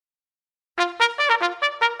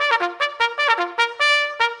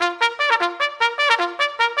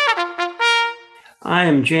I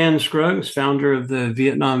am Jan Scruggs, founder of the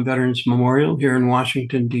Vietnam Veterans Memorial here in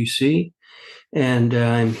Washington, D.C., and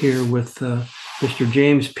I'm here with Mr.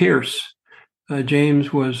 James Pierce.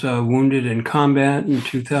 James was wounded in combat in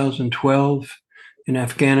 2012 in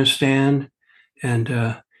Afghanistan,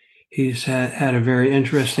 and he's had a very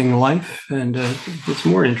interesting life, and it's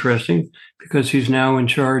more interesting because he's now in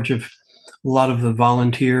charge of a lot of the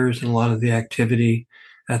volunteers and a lot of the activity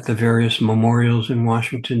at the various memorials in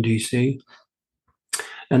Washington, D.C.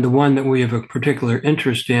 And the one that we have a particular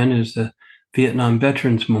interest in is the Vietnam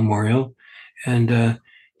Veterans Memorial. And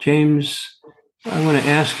James, I want to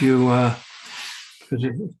ask you, because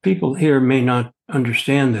people here may not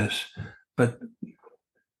understand this, but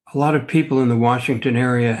a lot of people in the Washington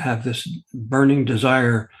area have this burning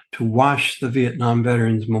desire to wash the Vietnam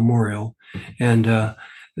Veterans Memorial. And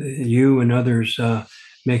you and others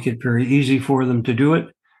make it very easy for them to do it.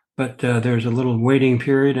 But there's a little waiting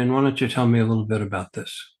period. And why don't you tell me a little bit about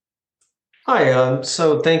this? Hi,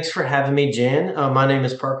 so thanks for having me, Jan. My name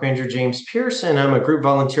is Park Ranger James Pierce, and I'm a group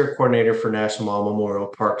volunteer coordinator for National Mall Memorial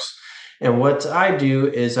Parks. And what I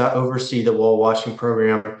do is I oversee the wall washing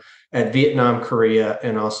program at Vietnam, Korea,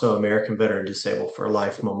 and also American Veteran Disabled for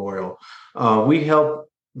Life Memorial. We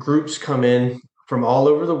help groups come in from all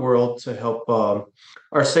over the world to help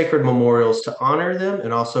our sacred memorials to honor them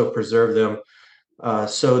and also preserve them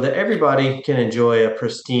so that everybody can enjoy a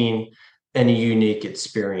pristine and a unique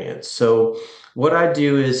experience. So, what I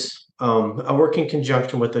do is I work in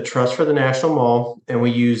conjunction with the Trust for the National Mall, and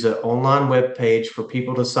we use an online web page for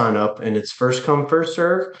people to sign up, and it's first come, first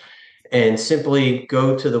serve. And simply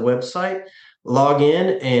go to the website, log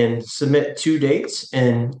in, and submit two dates.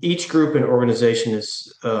 And each group and organization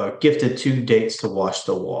is gifted two dates to wash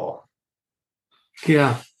the wall.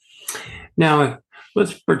 Yeah. Now,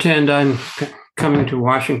 let's pretend I'm coming to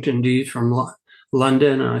Washington, D.C. from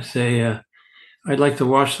London, and I say, I'd like to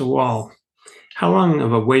wash the wall. How long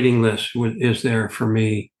of a waiting list is there for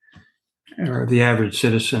me or the average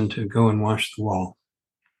citizen to go and wash the wall?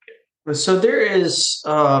 So there is,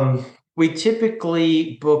 we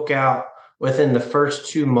typically book out within the first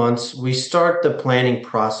 2 months. We start the planning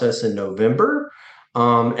process in November,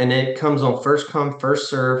 and it comes on first come, first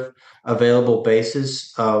serve available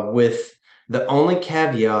basis, with the only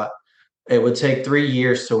caveat it would take 3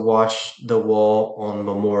 years to wash the wall on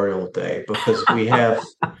Memorial Day because we have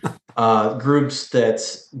groups that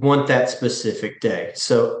want that specific day.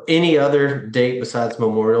 So any other date besides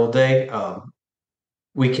Memorial Day,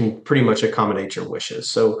 we can pretty much accommodate your wishes.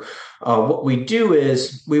 So what we do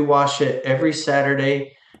is we wash it every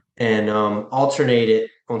Saturday and alternate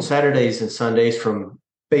it on Saturdays and Sundays from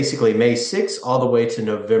basically May 6th all the way to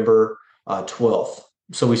November 12th.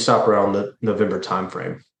 So we stop around the November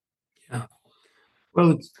timeframe. Yeah.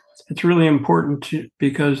 Well, it's really important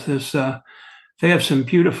because they have some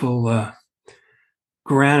beautiful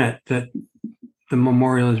granite that the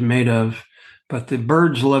memorial is made of, but the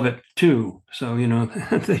birds love it too. So they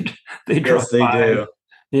drop Yes, they by. do.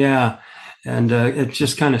 Yeah, and it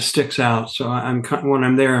just kind of sticks out. So when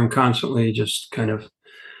I'm there, I'm constantly just kind of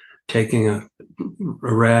taking a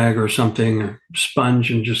rag or something, or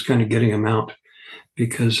sponge, and just kind of getting them out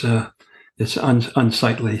because it's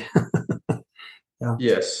unsightly. Yeah.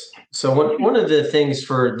 Yes. So one of the things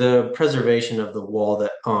for the preservation of the wall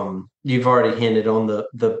that you've already hinted on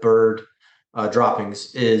the bird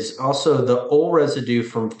droppings is also the old residue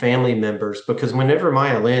from family members because whenever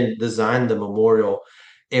Maya Lin designed the memorial,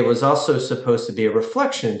 it was also supposed to be a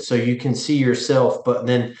reflection so you can see yourself, but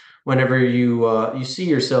then whenever you see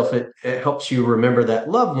yourself, it helps you remember that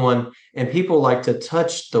loved one, and people like to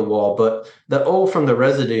touch the wall, but the old from the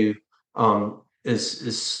residue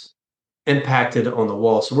is impacted on the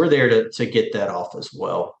wall. So we're there to get that off as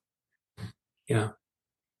well. Yeah.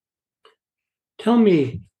 Tell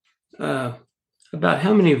me uh, about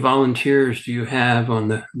how many volunteers do you have on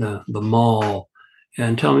the mall,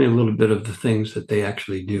 and tell me a little bit of the things that they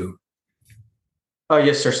actually do. Oh,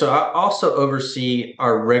 yes, sir. So I also oversee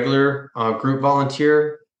our regular group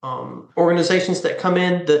volunteer organizations that come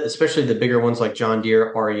in, especially the bigger ones like John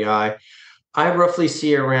Deere, REI. I roughly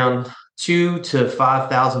see around 2 to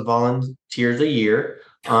 5,000 volunteers a year,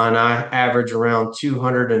 and I average around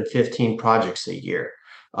 215 projects a year.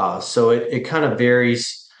 So it kind of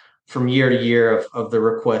varies from year to year of the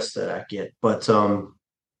requests that I get, but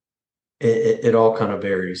it all kind of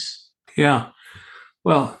varies. Yeah.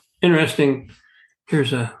 Well, interesting.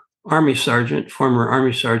 Here's a army sergeant, former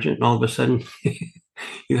army sergeant, and all of a sudden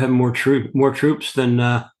you have more troops than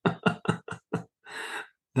a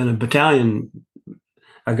battalion,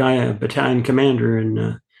 a battalion commander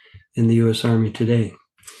in the U.S. Army today.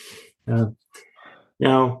 Uh,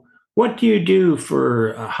 Now, What do you do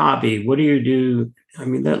for a hobby? What do you do? I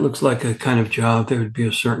mean, that looks like a kind of job. There would be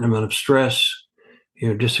a certain amount of stress,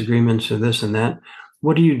 disagreements of this and that.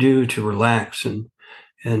 What do you do to relax and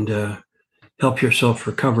help yourself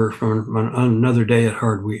recover from another day at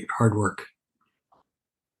hard work?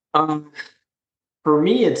 Um, for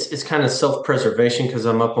me, it's kind of self-preservation because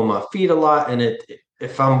I'm up on my feet a lot, and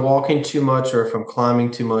if I'm walking too much or if I'm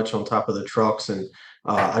climbing too much on top of the trucks, and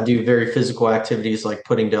I do very physical activities like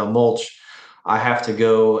putting down mulch, I have to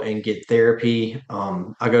go and get therapy.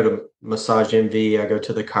 I go to Massage MV, I go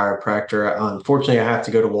to the chiropractor. Unfortunately, I have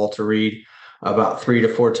to go to Walter Reed about 3 to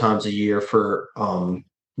 4 times a year for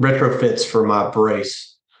retrofits for my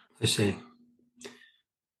brace. I see.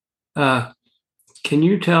 Uh, can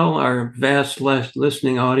you tell our vast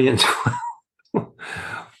listening audience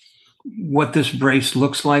what this brace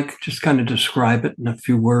looks like? Just kind of describe it in a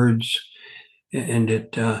few words, and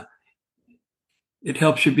it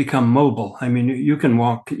helps you become mobile. I mean, you can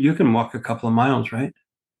walk a couple of miles, right?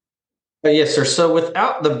 Yes, sir. So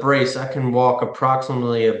without the brace, I can walk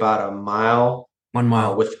approximately about a mile 1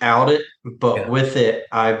 mile. without it. But Yeah, with it,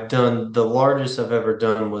 I've done the largest I've ever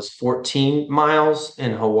done was 14 miles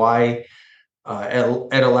in Hawaii.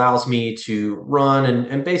 It allows me to run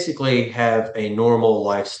and basically have a normal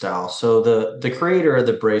lifestyle. So the creator of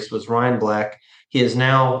the brace was Ryan Black. He is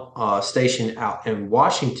now stationed out in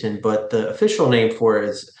Washington, but the official name for it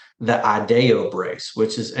is the IDEO brace,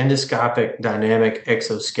 which is endoscopic dynamic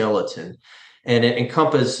exoskeleton, and it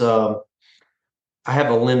encompasses I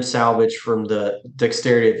have a limb salvage from the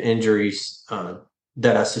dexterity of injuries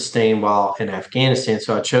that I sustained while in Afghanistan.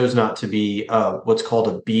 So I chose not to be what's called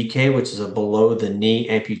a BK, which is a below the knee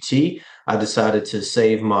amputee. I decided to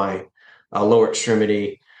save my lower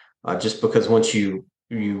extremity just because once you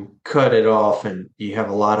cut it off and you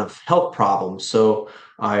have a lot of health problems. So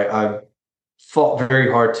I fought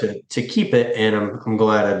very hard to keep it, and I'm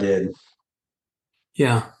glad I did.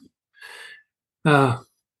 yeah. Uh,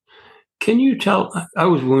 can you tell? I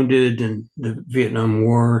was wounded in the Vietnam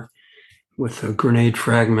War with grenade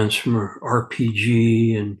fragments from an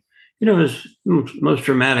RPG, and it was the most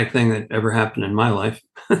dramatic thing that ever happened in my life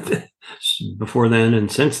before then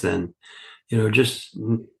and since then. Just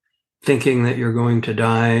thinking that you're going to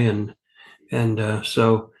die, and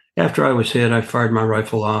so after I was hit, I fired my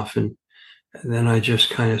rifle off, and then I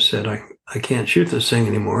just kind of said, I can't shoot this thing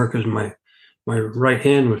anymore because my right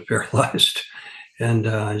hand was paralyzed. And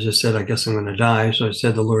I just said, I guess I'm going to die. So I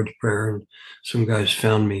said the Lord's Prayer, and some guys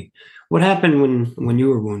found me. What happened when you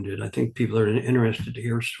were wounded? I think people are interested to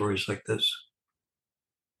hear stories like this.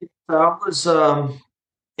 I was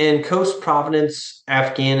in Coast Providence,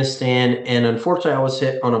 Afghanistan, and unfortunately, I was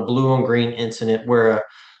hit on a blue on green incident where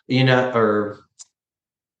or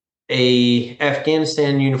a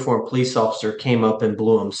Afghanistan uniformed police officer came up and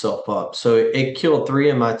blew himself up. So it killed three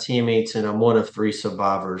of my teammates, and I'm one of three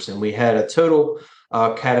survivors. And we had a total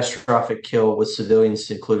catastrophic kill with civilians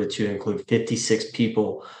included, to include 56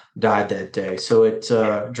 people died that day. So it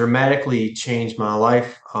dramatically changed my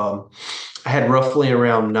life. I had roughly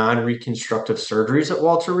around 9 reconstructive surgeries at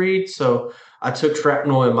Walter Reed. So I took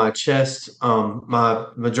shrapnel in my chest, my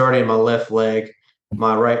majority of my left leg,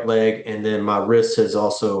 my right leg, and then my wrist has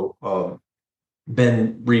also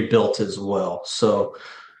been rebuilt as well. So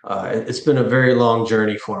it's been a very long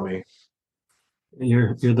journey for me.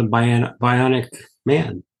 You're the bionic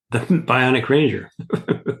man, the bionic ranger,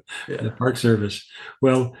 the Yeah. Park Service.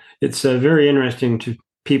 Well, it's very interesting to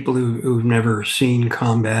people who've never seen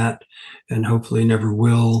combat and hopefully never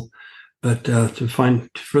will, but to find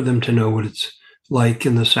for them to know what it's like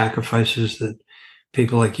and the sacrifices that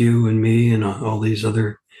people like you and me and all these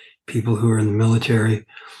other people who are in the military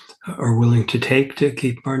are willing to take to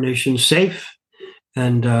keep our nation safe.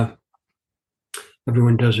 And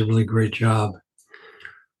everyone does a really great job.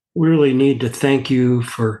 We really need to thank you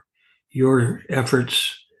for your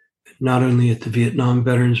efforts, not only at the Vietnam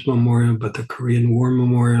Veterans Memorial, but the Korean War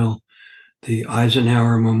Memorial, the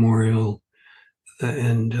Eisenhower Memorial,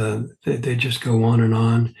 and they just go on and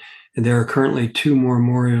on. And there are currently two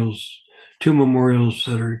memorials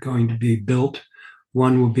that are going to be built.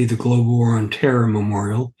 One will be the Global War on Terror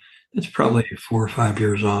Memorial. It's probably 4 or 5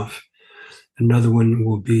 years off. Another one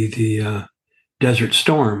will be the Desert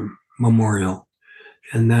Storm Memorial,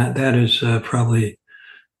 and that is probably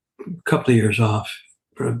a couple of years off.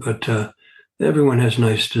 But everyone has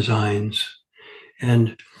nice designs,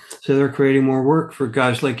 and so they're creating more work for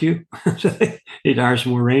guys like you. So they need to hire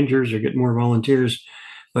some more rangers or get more volunteers.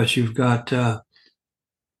 But you've got a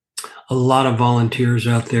lot of volunteers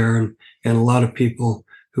out there, and a lot of people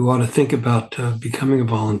who ought to think about becoming a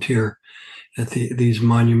volunteer at these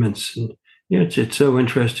monuments Yeah, it's so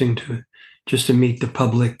interesting to just to meet the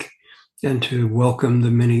public and to welcome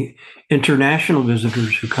the many international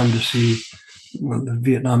visitors who come to see, well, the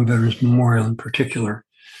Vietnam Veterans Memorial in particular.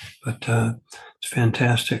 But it's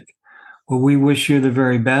fantastic. Well, we wish you the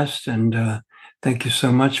very best, and thank you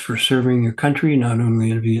so much for serving your country, not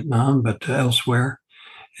only in Vietnam but elsewhere.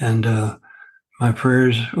 And my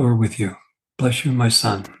prayers are with you. Bless you, my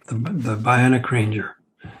son, the Bionic Ranger.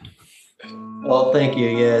 Well, thank you.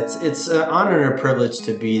 Yeah, it's an honor and a privilege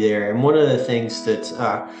to be there. And one of the things that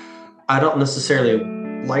I don't necessarily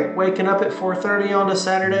like waking up at 4:30 on a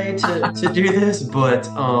Saturday to do this, but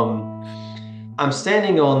I'm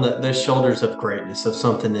standing on the shoulders of greatness of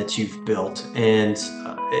something that you've built, and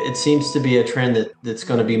it seems to be a trend that's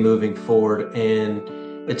going to be moving forward, and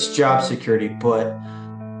it's job security. But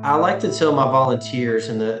I like to tell my volunteers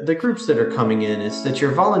and the groups that are coming in is that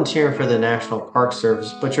you're volunteering for the National Park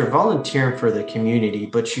Service, but you're volunteering for the community,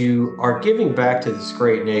 but you are giving back to this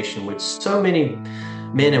great nation, which so many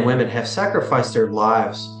men and women have sacrificed their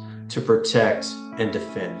lives to protect and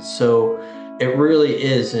defend. So it really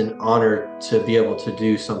is an honor to be able to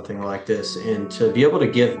do something like this and to be able to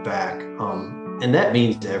give back. And that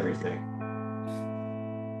means everything.